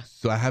 yeah.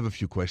 So I have a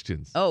few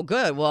questions. Oh,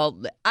 good.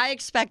 Well, I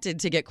expected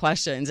to get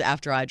questions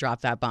after I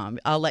dropped that bomb.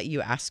 I'll let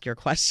you ask your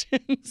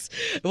questions.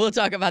 We'll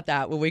talk about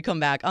that when we come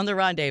back on The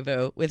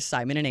Rendezvous with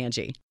Simon and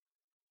Angie.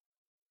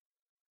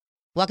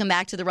 Welcome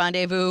back to The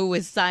Rendezvous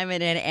with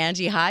Simon and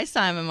Angie. Hi,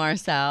 Simon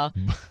Marcel.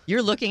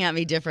 You're looking at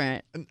me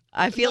different.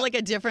 I feel like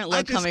a different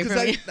look coming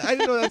from you. I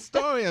didn't know that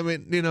story. I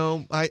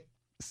mean,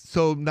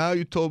 so now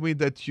you told me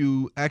that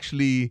you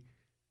actually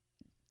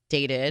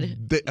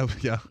dated.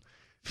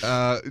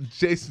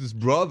 Jason's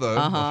brother,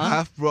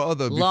 half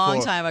brother,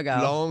 long time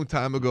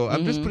ago.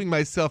 I'm just putting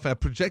I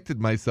projected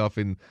myself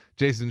in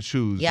Jason's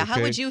shoes. Yeah, okay?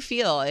 How would you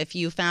feel if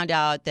you found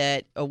out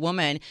that a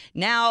woman,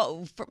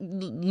 now,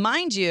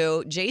 mind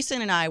you,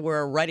 Jason and I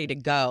were ready to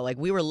go. Like,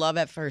 we were love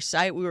at first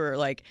sight. We were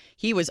like,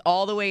 he was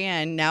all the way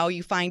in. Now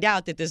you find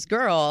out that this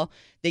girl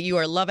that you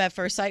are love at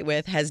first sight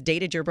with has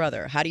dated your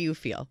brother. How do you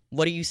feel?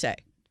 What do you say?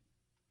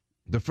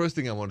 The first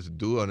thing I wanted to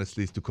do,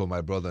 honestly, is to call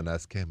my brother and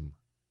ask him.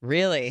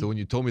 Really? So when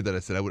you told me that, I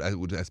said I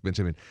would ask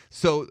Benjamin.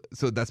 So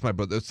that's my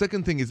brother. The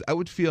second thing is I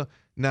would feel,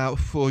 now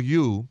for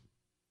you,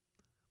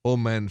 all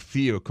men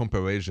fear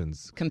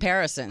comparisons.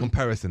 Comparison.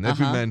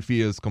 Every man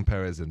fears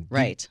comparison.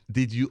 Right.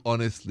 Did you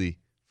honestly,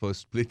 for a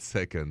split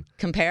second,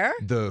 compare?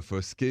 The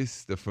first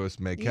kiss, the first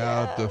make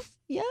out?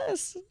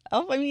 Yes.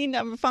 Oh, I mean,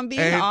 if I'm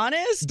being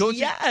honest,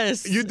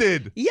 yes. You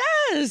did?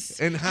 Yes.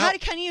 And how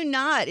can you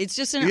not? It's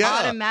just an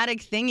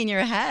automatic thing in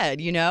your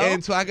head, you know?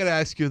 And so I got to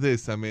ask you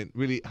this. I mean,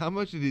 really, how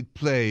much did it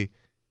play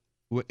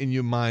in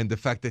your mind, the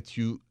fact that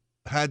you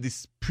had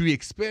this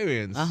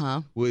pre-experience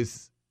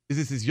with, is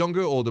this his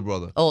younger or older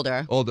brother?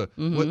 Older.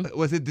 Mm-hmm.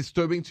 Was it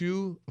disturbing to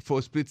you for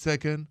a split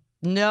second?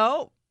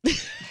 No.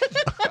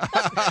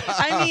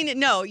 I mean,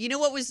 no. You know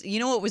what was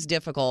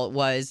difficult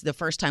was the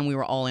first time we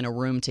were all in a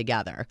room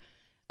together.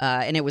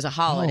 And it was a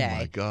holiday. Oh,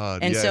 my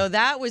God. And so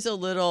that was a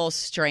little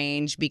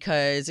strange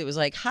because it was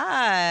like,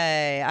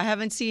 hi, I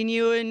haven't seen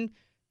you in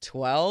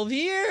 12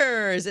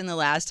 years. And the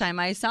last time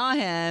I saw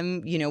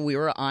him, we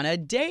were on a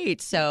date.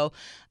 So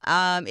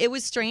it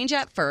was strange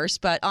at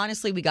first, but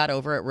honestly, we got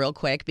over it real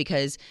quick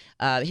because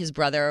his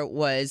brother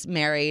was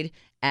married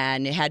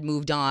and had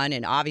moved on.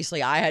 And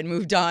obviously, I had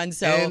moved on.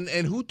 So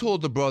And who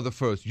told the brother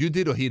first? You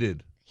did or he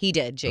did? He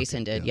did.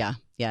 Jason did. Yeah.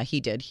 Yeah, he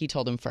did. He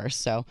told him first.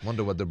 So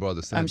wonder what the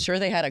brother said. I'm sure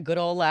they had a good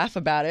old laugh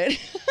about it.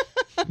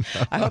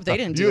 I hope they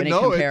didn't do any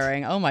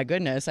comparing. Oh, my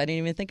goodness. I didn't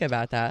even think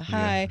about that.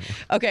 Hi.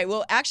 Yeah. Okay.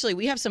 Well, actually,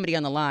 we have somebody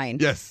on the line.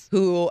 Yes.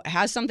 Who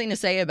has something to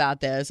say about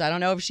this. I don't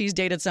know if she's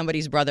dated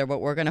somebody's brother, but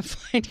we're going to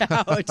find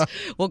out.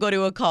 We'll go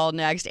to a call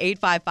next.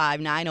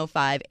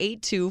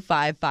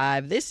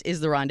 855-905-8255. This is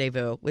The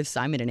Rendezvous with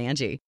Simon and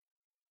Angie.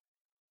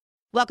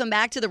 Welcome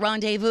back to The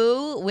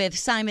Rendezvous with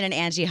Simon and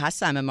Angie. Hi,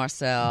 Simon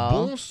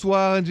Marcel.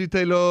 Bonsoir, Angie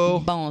Taylor.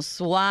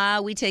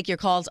 Bonsoir. We take your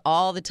calls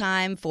all the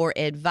time for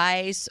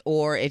advice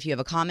or if you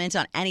have a comment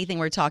on anything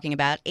we're talking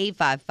about,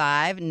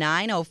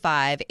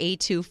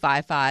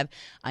 855-905-8255.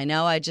 I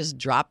know I just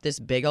dropped this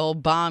big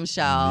old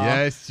bombshell.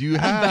 Yes, you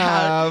have.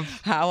 About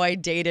how I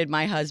dated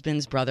my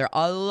husband's brother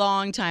a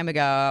long time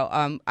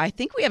ago. I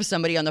think we have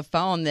somebody on the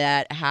phone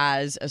that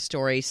has a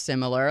story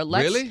similar.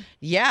 Really?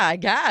 Yeah, I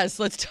guess.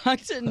 Let's talk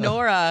to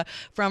Nora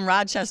from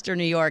Rochester,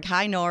 New York.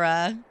 Hi,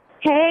 Nora.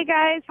 Hey,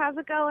 guys. How's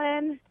it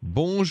going?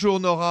 Bonjour,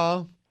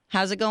 Nora.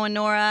 How's it going,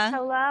 Nora?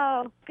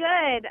 Hello.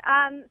 Good.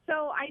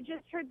 So I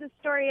just heard the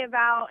story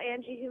about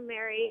Angie who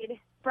married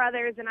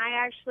brothers, and I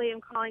actually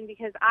am calling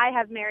because I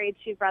have married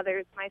two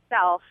brothers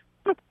myself.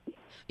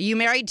 You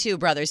married two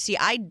brothers. See,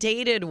 I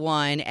dated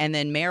one and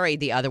then married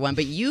the other one,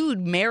 but you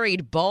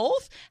married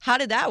both? How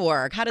did that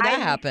work? How did that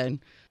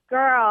happen?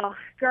 Girl,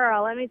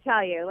 let me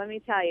tell you.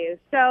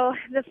 So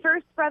the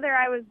first brother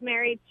I was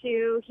married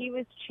to, he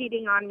was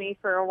cheating on me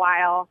for a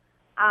while,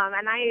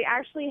 and I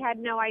actually had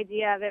no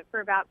idea of it for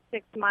about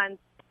 6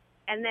 months,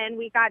 and then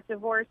we got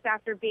divorced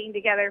after being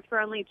together for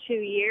only 2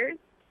 years.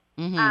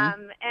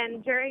 Mm-hmm.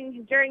 And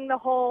during the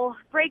whole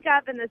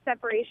breakup and the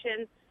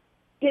separation,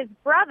 his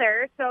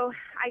brother, so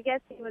I guess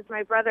he was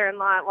my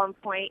brother-in-law at one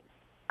point,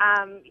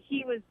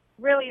 he was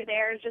really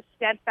there, just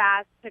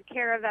steadfast, took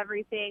care of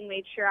everything,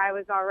 made sure I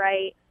was all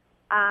right.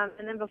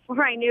 And then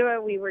before I knew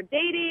it, we were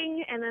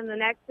dating. And then the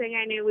next thing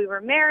I knew, we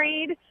were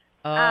married.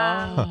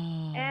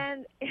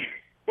 And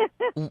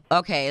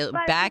okay,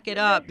 back it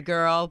up,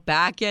 girl.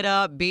 Back it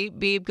up. Beep,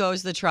 beep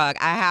goes the truck.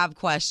 I have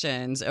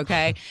questions,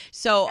 okay?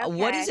 So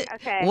what is it?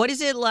 Okay. What is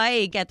it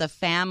like at the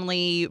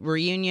family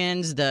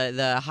reunions,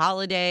 the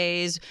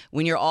holidays,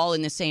 when you're all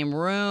in the same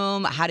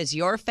room? How does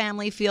your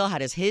family feel? How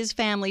does his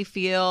family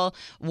feel?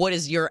 What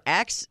does your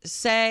ex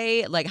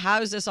say? Like,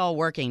 how is this all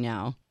working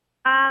now?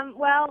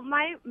 Well,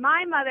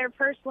 my mother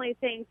personally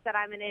thinks that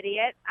I'm an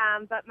idiot,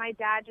 but my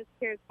dad just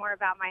cares more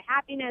about my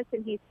happiness,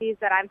 and he sees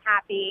that I'm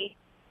happy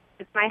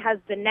with my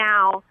husband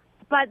now.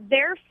 But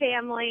their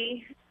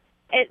family,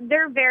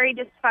 they're very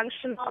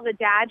dysfunctional. The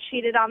dad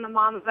cheated on the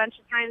mom a bunch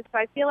of times, so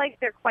I feel like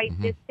they're quite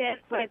distant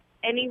with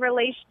any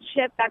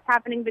relationship that's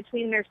happening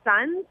between their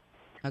sons.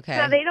 Okay.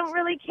 So they don't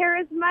really care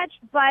as much,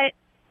 but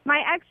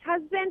my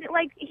ex-husband,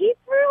 like, he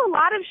threw a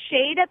lot of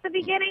shade at the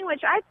beginning,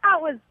 which I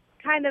thought was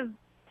kind of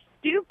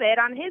stupid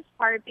on his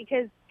part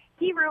because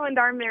he ruined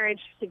our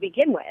marriage to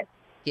begin with.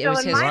 It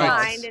was his my fault.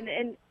 mind,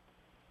 in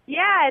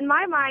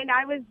my mind,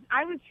 I was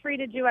free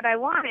to do what I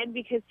wanted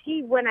because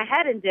he went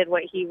ahead and did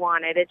what he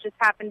wanted. It just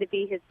happened to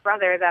be his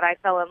brother that I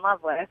fell in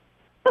love with.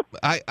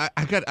 I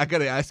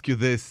gotta ask you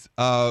this.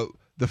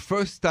 The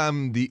first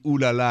time the ooh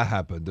la la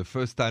happened, the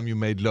first time you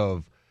made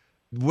love,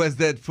 was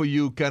that for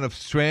you kind of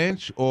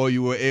strange, or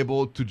you were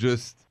able to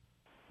just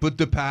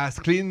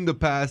clean the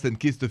past and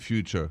kiss the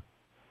future?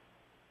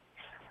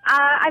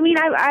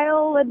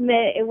 I'll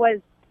admit it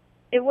was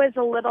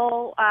a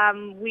little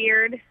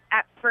weird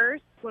at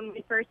first when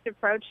we first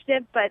approached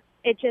it, but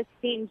it just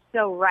seemed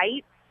so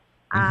right.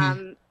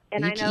 And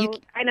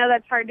I know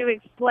that's hard to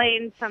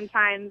explain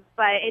sometimes,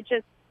 but it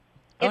felt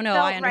I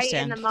understand. right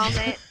in the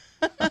moment.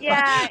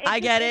 Yeah, I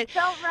get it. It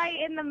felt right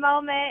in the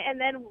moment, and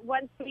then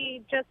once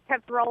we just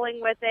kept rolling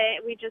with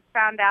it, we just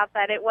found out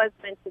that it was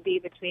meant to be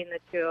between the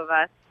two of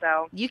us.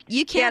 So you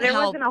can't there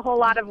help. wasn't a whole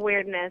lot of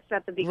weirdness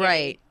at the beginning.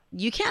 Right.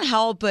 You can't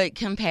help but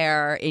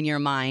compare in your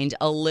mind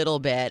a little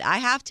bit. I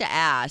have to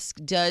ask,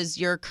 does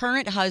your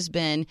current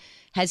husband,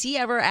 has he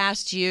ever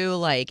asked you,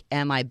 like,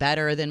 am I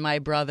better than my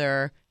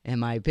brother?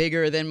 Am I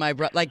bigger than my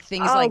brother? Like,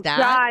 things like that?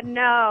 Oh, God,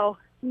 no.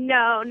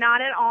 No,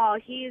 not at all.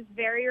 He's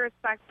very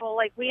respectful.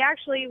 Like, we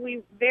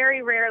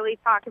very rarely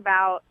talk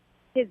about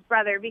his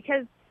brother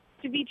because,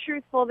 to be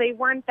truthful, they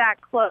weren't that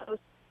close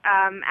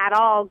at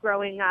all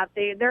growing up.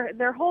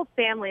 Their whole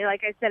family,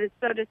 like I said, is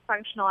so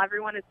dysfunctional.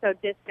 Everyone is so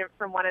distant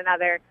from one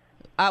another.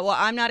 Well,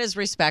 I'm not as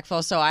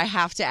respectful, so I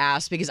have to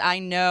ask because I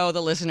know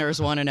the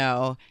listeners want to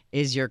know,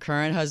 is your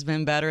current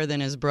husband better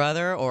than his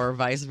brother or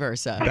vice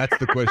versa? That's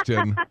the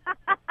question.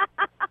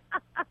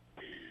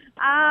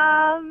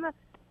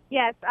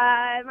 Yes,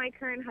 my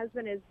current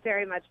husband is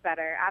very much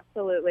better.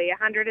 Absolutely.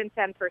 110% on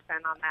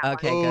that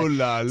Okay, one. Oh, good.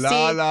 la, la,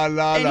 See, la,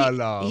 la, and la,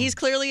 la. He's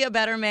clearly a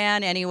better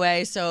man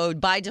anyway, so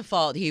by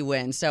default he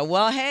wins. So,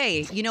 well,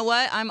 hey, you know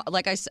what? I'm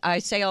like I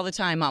say all the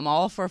time, I'm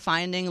all for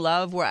finding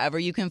love wherever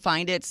you can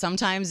find it.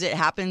 Sometimes it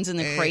happens in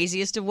the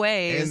craziest of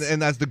ways.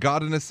 And as the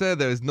gardener said,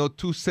 there is no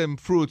two same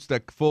fruits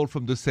that fall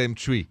from the same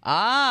tree.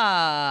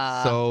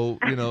 Ah. So,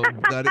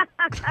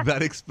 that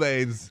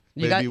explains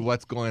maybe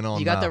what's going on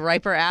You got now. the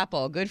riper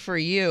apple. Good for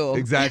you.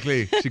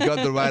 Exactly. She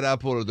got the right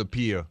apple or the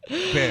pear.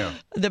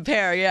 The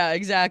pear, yeah,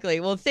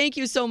 exactly. Well, thank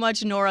you so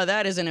much, Nora.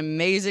 That is an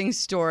amazing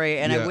story.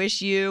 And I wish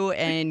you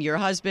and your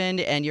husband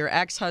and your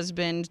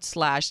ex-husband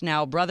 /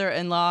 now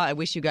brother-in-law, I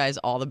wish you guys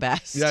all the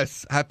best.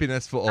 Yes,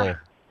 happiness for all.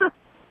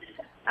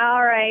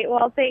 All right.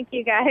 Well, thank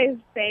you, guys.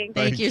 Thanks.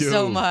 Thank you you.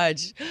 so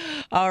much.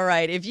 All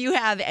right. If you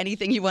have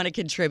anything you want to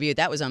contribute,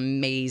 that was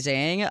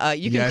amazing.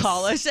 You can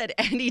call us at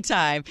any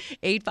time,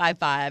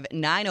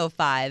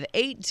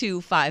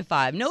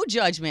 855-905-8255. No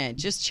judgment,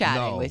 just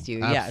chatting with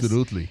you.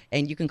 Absolutely. Yes.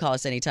 And you can call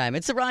us anytime.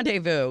 It's The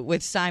Rendezvous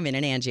with Simon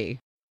and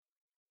Angie.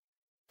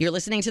 You're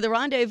listening to The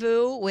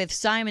Rendezvous with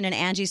Simon and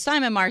Angie.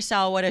 Simon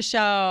Marcel, what a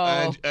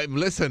show.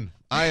 Listen,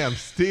 I am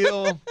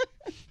still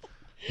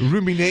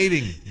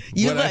ruminating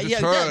what I just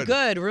heard.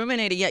 Good,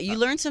 ruminating. Yeah, you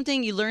learn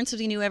something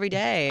new every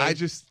day.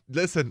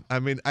 Listen,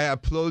 I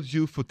applaud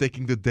you for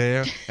taking the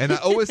dare. And I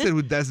always said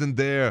who doesn't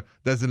dare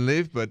doesn't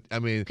live, but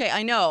Okay,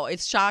 I know,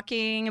 it's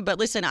shocking, but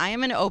listen, I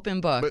am an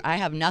open book. I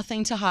have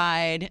nothing to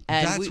hide.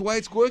 And that's why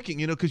it's working,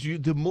 because you're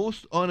the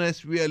most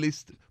honest,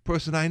 realist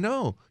person I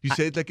know. You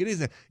say it like it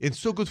is. It's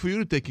so good for you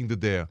to taking the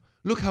dare.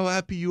 Look how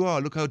happy you are.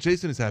 Look how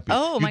Jason is happy.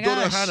 Oh, my Your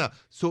daughter gosh. Hannah.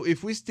 So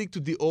if we stick to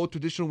the old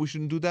tradition, we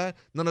shouldn't do that.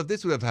 None of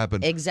this would have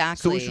happened.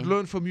 Exactly. So we should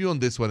learn from you on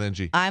this one,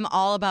 Angie. I'm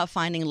all about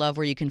finding love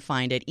where you can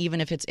find it,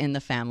 even if it's in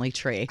the family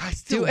tree. I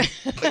still...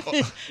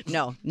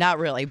 No, not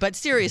really. But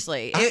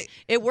seriously,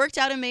 it worked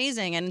out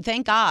amazing, and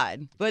thank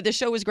God. But the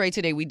show was great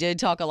today. We did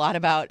talk a lot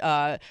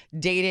about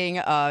dating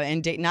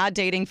and not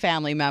dating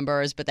family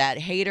members, but that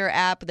hater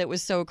app that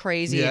was so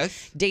crazy.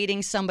 Yes.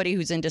 Dating somebody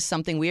who's into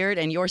something weird.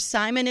 And your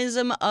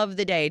Simonism of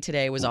the day today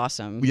was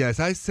awesome.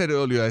 Yes, I said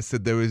earlier,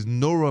 there is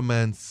no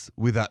romance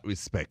without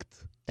respect.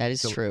 That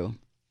is true.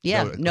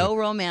 Yeah, no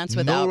romance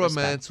without respect.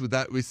 No romance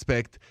without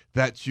respect,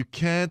 that you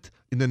can't,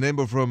 in the name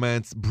of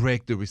romance,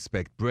 break the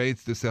respect,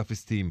 break the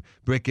self-esteem,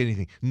 break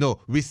anything. No,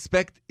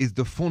 respect is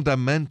the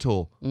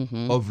fundamental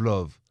of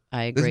love.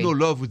 I agree. There's no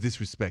love with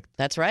disrespect.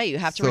 That's right. You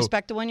have to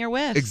respect the one you're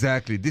with.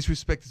 Exactly.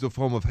 Disrespect is a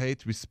form of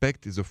hate.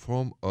 Respect is a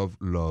form of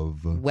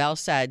love. Well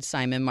said,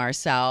 Simon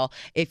Marcel.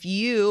 If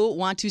you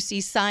want to see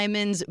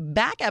Simon's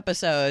back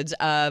episodes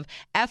of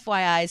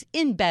FYI's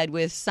In Bed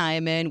with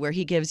Simon, where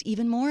he gives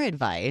even more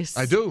advice.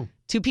 I do.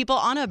 To people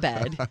on a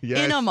bed,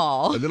 yes. in a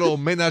mall. A little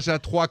ménage à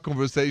trois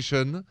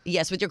conversation.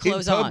 Yes, with your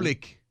clothes on. In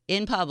public.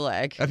 In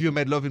public. Have you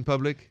made love in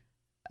public?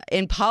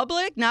 In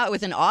public? Not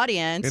with an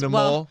audience. In a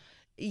mall?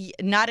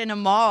 Not in a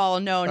mall.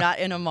 No, not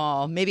in a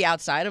mall. Maybe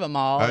outside of a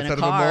mall in a Outside of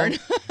a car. mall?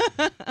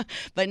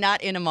 But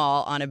not in a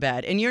mall on a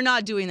bed. And you're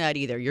not doing that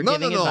either. You're No,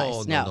 giving no,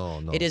 advice.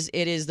 no. It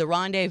is the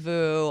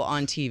Rendezvous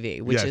on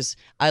TV, which Yes. is,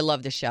 I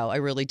love the show. I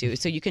really do.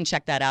 So you can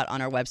check that out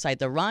on our website,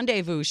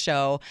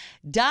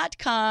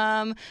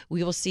 therendezvousshow.com.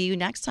 We will see you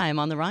next time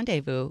on The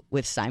Rendezvous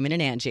with Simon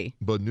and Angie.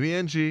 Bonne nuit,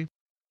 Angie.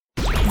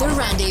 The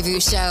Rendezvous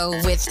Show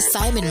with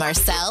Simon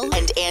Marcel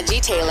and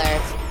Angie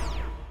Taylor.